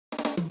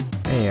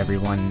Hey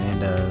everyone,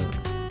 and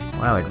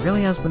wow, it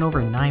really has been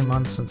over 9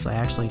 months since I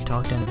actually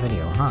talked in a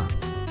video, huh?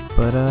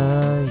 But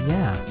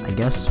yeah, I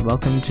guess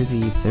welcome to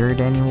the 3rd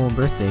annual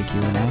birthday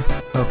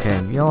Q&A.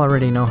 Okay, y'all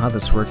already know how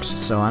this works,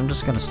 so I'm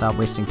just gonna stop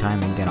wasting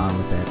time and get on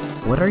with it.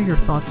 What are your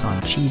thoughts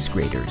on cheese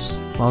graters?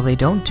 While they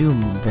don't do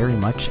very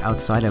much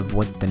outside of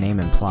what the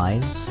name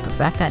implies, the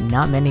fact that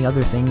not many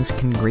other things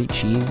can grate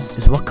cheese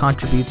is what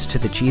contributes to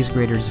the cheese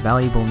grater's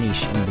valuable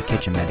niche in the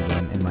kitchen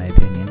metagame, in my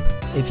opinion.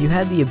 If you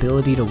had the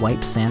ability to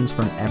wipe Sans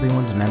from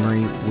everyone's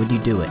memory, would you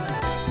do it?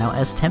 Now,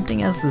 as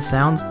tempting as this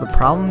sounds, the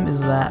problem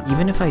is that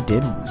even if I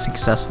did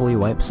successfully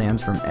wipe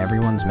Sans from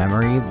everyone's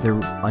memory, the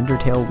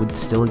Undertale would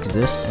still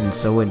exist, and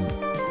so would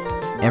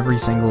every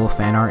single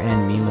fan art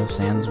and meme of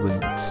Sans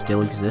would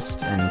still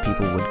exist, and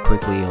people would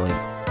quickly,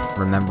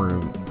 remember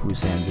who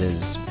Sans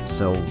is,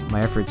 so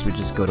my efforts would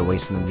just go to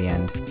waste in the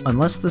end.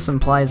 Unless this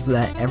implies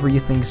that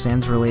everything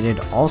Sans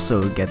related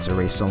also gets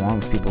erased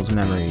along with people's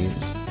memories,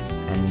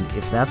 and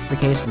if that's the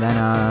case, then,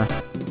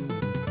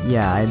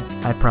 yeah,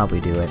 I'd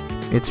probably do it.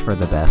 It's for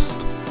the best.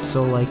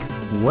 So,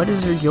 what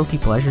is your guilty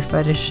pleasure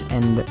fetish,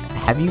 and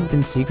have you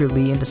been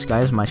secretly in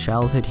disguise my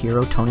childhood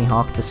hero Tony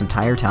Hawk this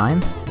entire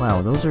time?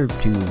 Wow, those are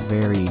two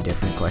very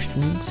different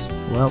questions.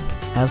 Well,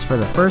 as for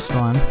the first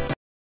one,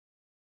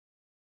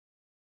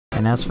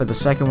 and as for the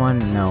second one,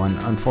 no, and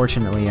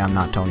unfortunately I'm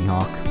not Tony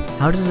Hawk.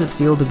 How does it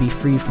feel to be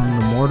free from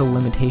the mortal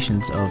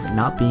limitations of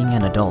not being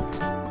an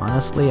adult?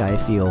 Honestly, I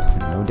feel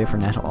no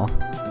different at all.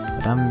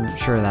 But I'm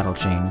sure that'll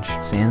change.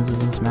 Sans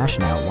is in Smash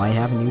now, why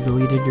haven't you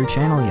deleted your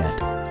channel yet?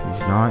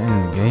 He's not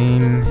in the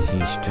game,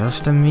 he's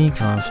just a me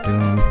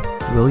costume.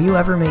 Will you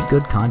ever make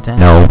good content?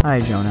 No.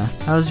 Hi Jonah,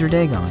 how's your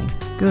day going?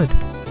 Good.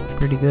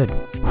 Pretty good.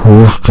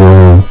 Who's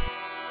Joe?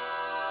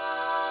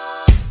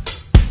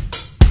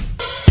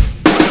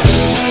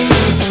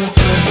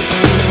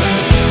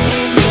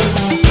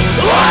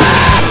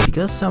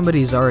 Because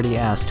somebody's already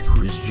asked,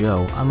 who's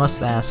Joe, I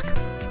must ask,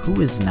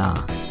 who is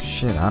Na?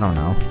 Shit, I don't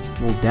know.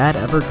 Will Dad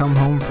ever come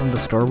home from the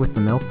store with the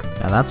milk?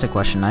 Now that's a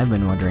question I've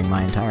been wondering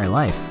my entire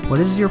life. What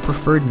is your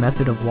preferred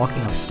method of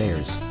walking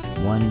upstairs?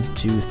 1,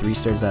 2, 3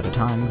 stairs at a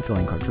time,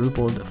 feeling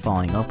quadrupled,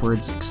 falling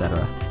upwards,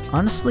 etc.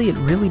 Honestly, it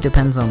really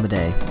depends on the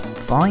day.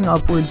 Falling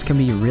upwards can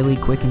be really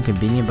quick and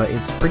convenient, but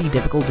it's pretty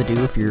difficult to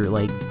do if you're,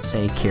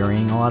 say,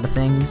 carrying a lot of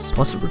things.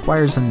 Plus, it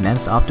requires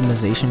immense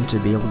optimization to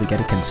be able to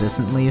get it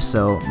consistently,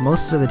 so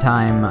most of the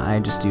time, I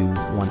just do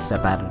 1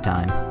 step at a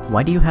time.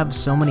 Why do you have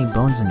so many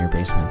bones in your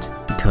basement?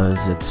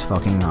 Because it's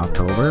fucking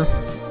October?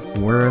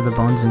 Where are the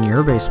bones in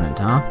your basement,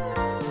 huh?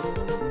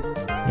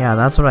 Yeah,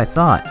 that's what I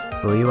thought.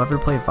 Will you ever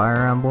play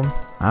Fire Emblem?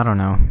 I don't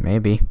know,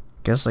 maybe.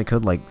 Guess I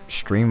could,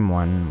 stream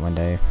one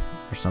day,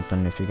 or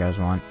something if you guys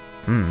want.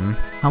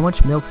 How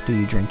much milk do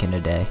you drink in a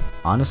day?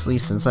 Honestly,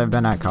 since I've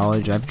been at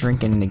college, I've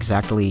drinking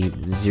exactly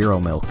 0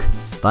 milk.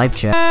 Vibe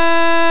check.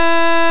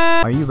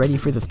 Are you ready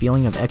for the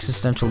feeling of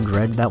existential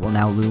dread that will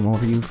now loom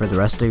over you for the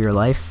rest of your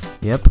life?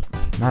 Yep.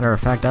 Matter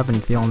of fact, I've been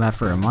feeling that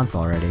for a month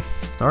already.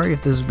 Sorry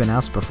if this has been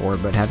asked before,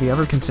 but have you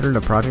ever considered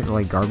a project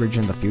like Garbage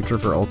in the future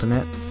for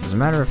Ultimate? As a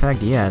matter of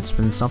fact, yeah, it's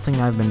been something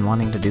I've been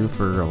wanting to do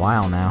for a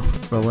while now.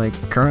 But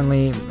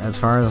currently, as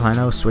far as I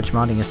know, Switch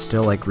modding is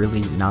still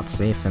really not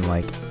safe and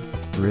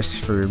risks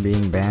for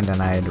being banned,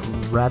 and I'd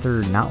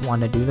rather not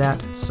want to do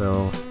that,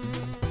 so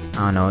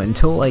I don't know,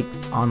 until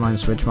online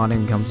Switch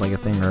modding becomes a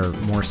thing or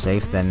more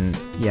safe, then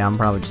yeah, I'm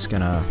probably just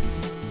gonna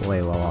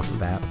lay low off of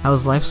that.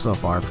 How's life so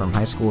far from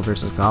high school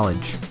versus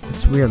college?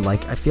 It's weird, I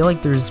feel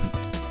like there's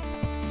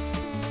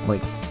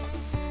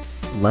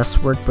less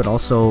work but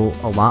also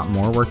a lot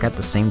more work at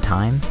the same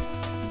time.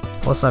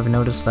 Plus I've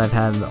noticed I've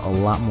had a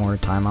lot more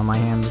time on my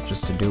hands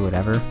just to do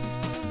whatever.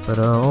 But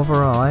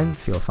overall I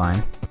feel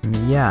fine.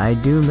 Yeah, I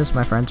do miss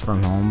my friends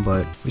from home,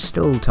 but we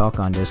still talk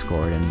on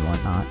Discord and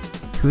whatnot.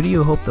 Who do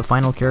you hope the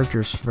final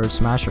characters for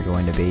Smash are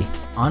going to be?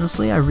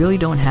 Honestly, I really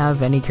don't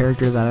have any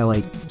character that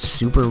I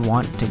super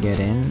want to get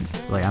in.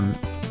 I'm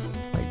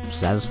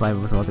satisfied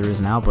with what there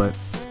is now, but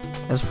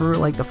as for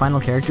the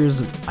final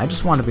characters, I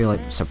just want to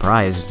be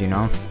surprised, you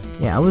know?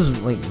 Yeah, I was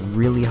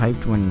really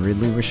hyped when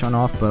Ridley was shown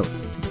off, but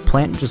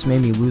Plant just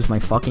made me lose my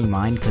fucking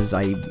mind because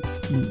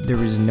there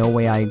was no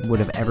way I would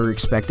have ever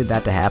expected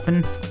that to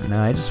happen, and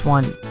I just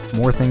want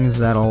more things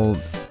that'll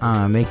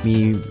make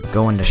me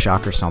go into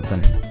shock or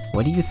something.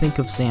 What do you think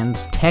of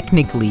Sans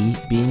technically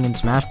being in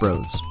Smash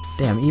Bros?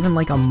 Damn, even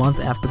a month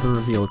after the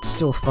reveal, it's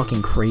still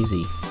fucking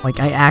crazy.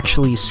 I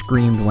actually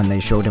screamed when they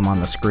showed him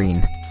on the screen.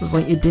 It was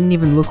it didn't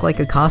even look like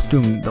a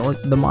costume.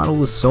 The model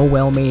was so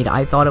well made,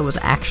 I thought it was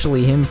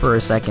actually him for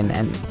a second,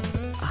 and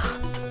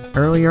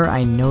earlier,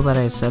 I know that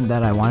I said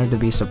that I wanted to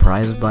be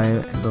surprised by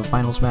the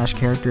final Smash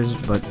characters,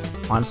 but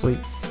honestly,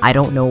 I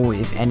don't know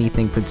if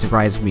anything could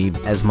surprise me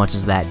as much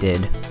as that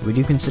did. Would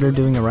you consider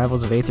doing a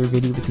Rivals of Aether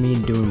video with me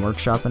and doing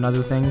workshop and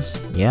other things?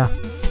 Yeah.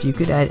 If you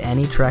could add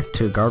any track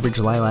to Garbage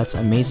Lilat's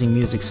amazing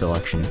music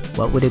selection,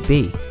 what would it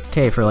be?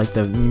 Okay, for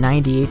the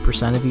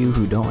 98% of you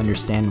who don't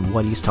understand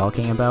what he's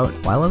talking about,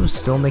 while I was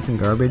still making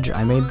Garbage,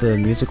 I made the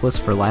music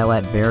list for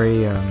Lilat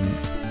very,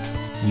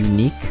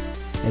 unique.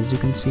 as you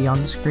can see on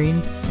the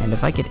screen. And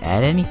if I could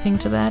add anything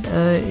to that,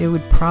 it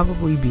would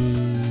probably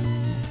be...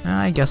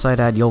 I guess I'd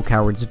add "Yo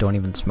cowards don't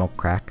even smoke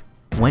crack."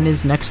 When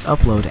is next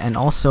upload, and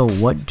also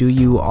what do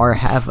you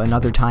have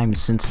another time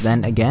since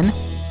then again?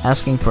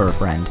 Asking for a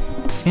friend.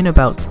 In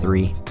about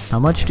 3. How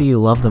much do you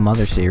love the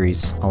Mother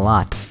series? A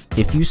lot.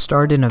 If you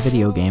starred in a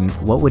video game,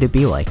 what would it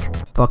be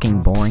like?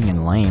 Fucking boring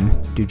and lame.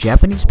 Do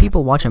Japanese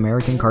people watch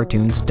American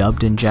cartoons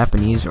dubbed in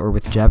Japanese or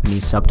with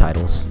Japanese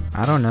subtitles?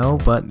 I don't know,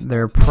 but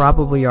there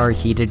probably are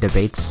heated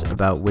debates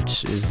about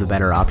which is the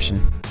better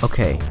option.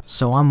 Okay,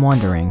 so I'm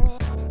wondering...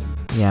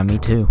 Yeah, me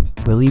too.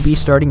 Will you be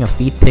starting a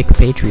feet pic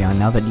Patreon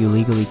now that you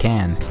legally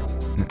can?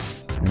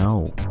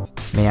 No.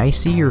 May I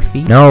see your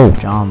feet? No!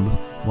 Jomb.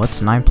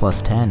 What's 9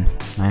 plus 10?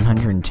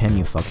 910,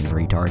 you fucking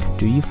retard.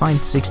 Do you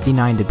find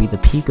 69 to be the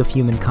peak of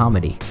human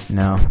comedy?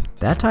 No.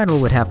 That title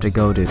would have to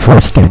go to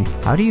Foreskin.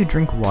 How do you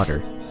drink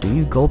water? Do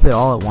you gulp it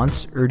all at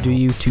once, or do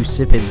you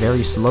sip it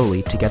very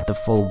slowly to get the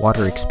full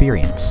water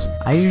experience?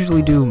 I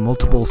usually do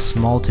multiple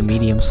small to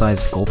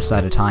medium-sized gulps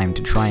at a time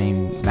to try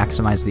and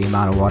maximize the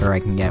amount of water I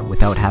can get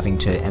without having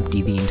to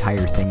empty the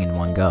entire thing in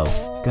one go.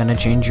 Gonna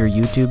change your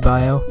YouTube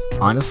bio?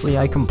 Honestly,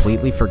 I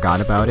completely forgot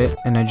about it,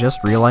 and I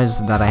just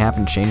realized that I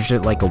haven't changed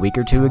it like a week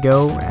or 2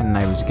 ago, and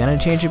I was gonna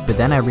change it, but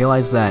then I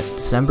realized that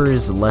December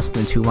is less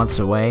than 2 months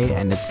away,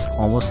 and it's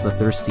almost the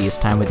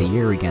thirstiest time of the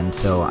year again,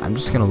 so I'm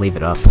just gonna leave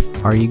it up.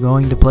 Are you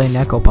going to play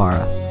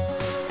Nekopara?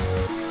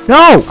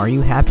 No! Are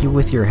you happy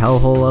with your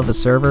hellhole of a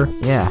server?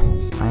 Yeah,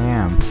 I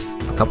am.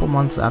 A couple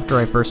months after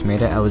I first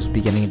made it, I was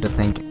beginning to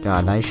think,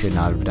 God, I should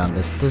not have done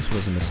this. This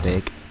was a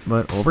mistake.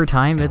 But over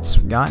time, it's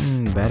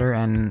gotten better,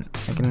 and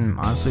I can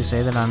honestly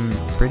say that I'm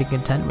pretty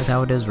content with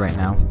how it is right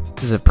now.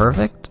 Is it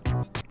perfect?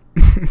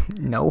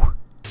 No.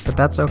 But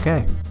that's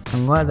okay.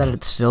 I'm glad that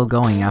it's still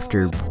going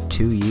after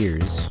 2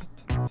 years.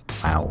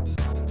 Wow.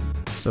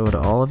 So to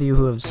all of you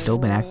who have still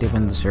been active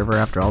in the server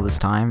after all this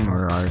time,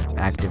 or are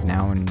active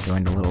now and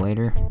joined a little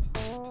later,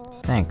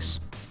 thanks.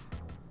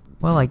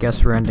 Well, I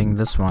guess we're ending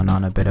this one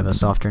on a bit of a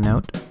softer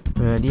note.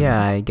 But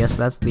yeah, I guess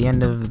that's the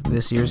end of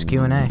this year's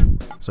Q&A.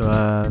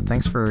 So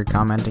thanks for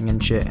commenting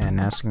and shit and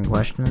asking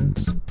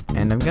questions.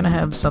 And I'm gonna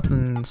have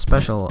something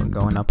special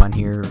going up on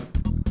here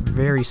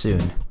very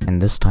soon.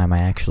 And this time I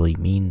actually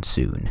mean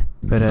soon.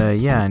 But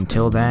yeah,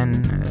 until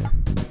then,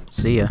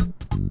 see ya.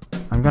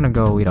 I'm gonna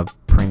go eat a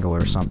Pringle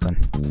or something.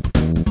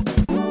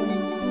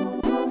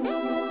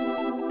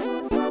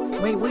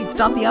 Wait,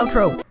 stop the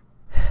outro!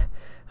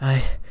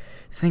 I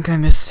think I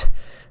missed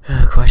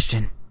a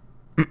question.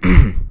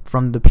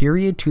 From the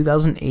period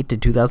 2008 to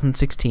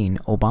 2016,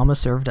 Obama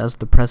served as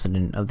the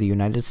President of the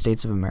United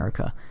States of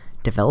America.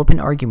 Develop an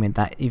argument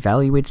that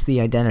evaluates the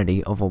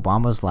identity of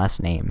Obama's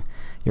last name.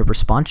 Your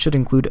response should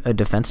include a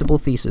defensible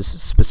thesis,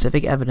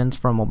 specific evidence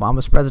from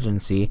Obama's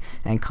presidency,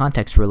 and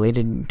context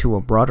related to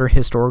a broader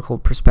historical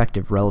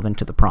perspective relevant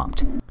to the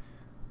prompt.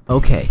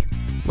 Okay,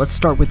 let's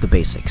start with the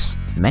basics.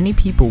 Many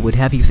people would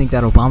have you think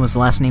that Obama's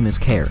last name is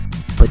Kerr,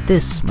 but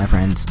this, my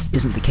friends,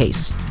 isn't the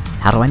case.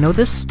 How do I know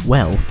this?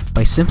 Well,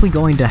 by simply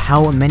going to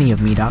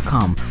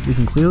howmanyofme.com, we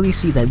can clearly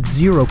see that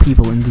 0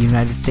 people in the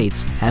United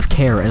States have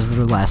Kerr as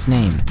their last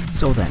name.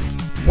 So then,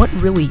 what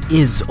really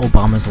is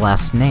Obama's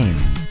last name?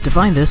 To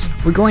find this,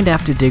 we're going to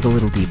have to dig a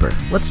little deeper.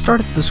 Let's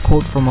start at this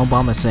quote from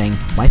Obama saying,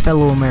 "My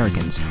fellow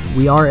Americans,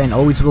 we are and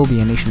always will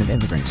be a nation of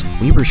immigrants.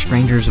 We were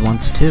strangers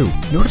once too."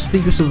 Notice the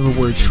use of the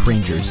word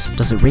strangers.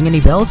 Does it ring any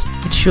bells?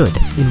 It should.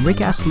 In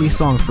Rick Astley's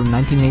song from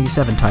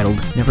 1987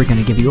 titled, "Never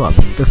Gonna Give You Up,"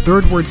 the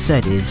third word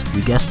said is,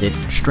 you guessed it,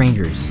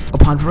 strangers.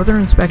 Upon further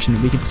inspection,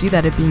 we can see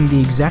that it being the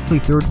exactly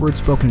third word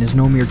spoken is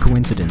no mere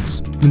coincidence.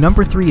 The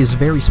number 3 is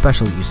very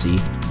special, you see.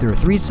 There are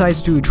 3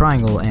 sides to a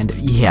triangle, and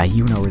yeah,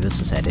 you know where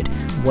this is headed.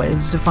 What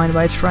is defined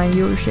by its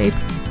triangular shape?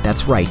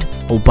 That's right,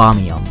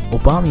 obamium.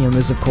 Obamium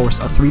is of course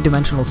a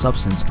 3-dimensional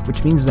substance,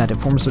 which means that it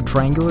forms a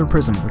triangular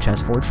prism which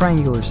has 4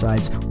 triangular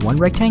sides, 1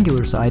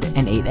 rectangular side,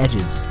 and 8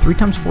 edges. 3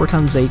 times 4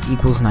 times 8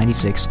 equals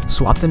 96,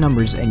 swap the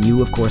numbers and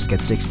you of course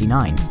get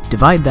 69.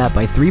 Divide that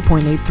by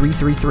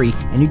 3.8333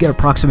 and you get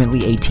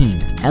approximately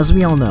 18. As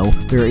we all know,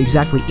 there are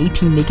exactly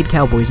 18 naked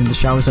cowboys in the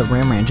showers at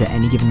Ram Ranch at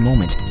any given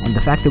moment, and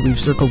the fact that we've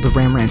circled the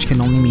Ram Ranch can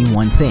only mean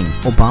one thing.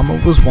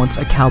 Obama was once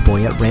a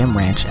cowboy at Ram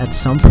Ranch at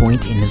some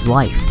point in his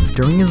life.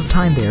 During his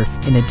time there,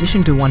 in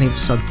addition to wanting to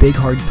suck big,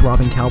 hard,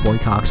 throbbing cowboy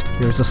cocks,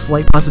 there is a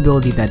slight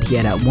possibility that he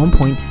had at one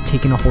point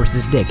taken a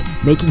horse's dick,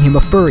 making him a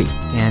furry.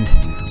 And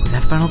with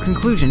that final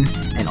conclusion,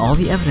 and all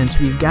the evidence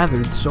we've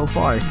gathered so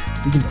far,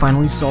 we can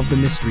finally solve the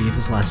mystery of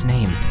his last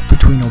name.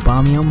 Between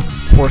obamium,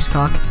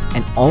 horsecock,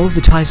 and all of the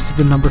ties to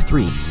the number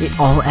 3, it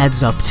all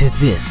adds up to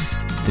this.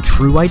 The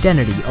true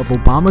identity of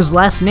Obama's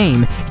last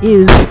name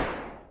is...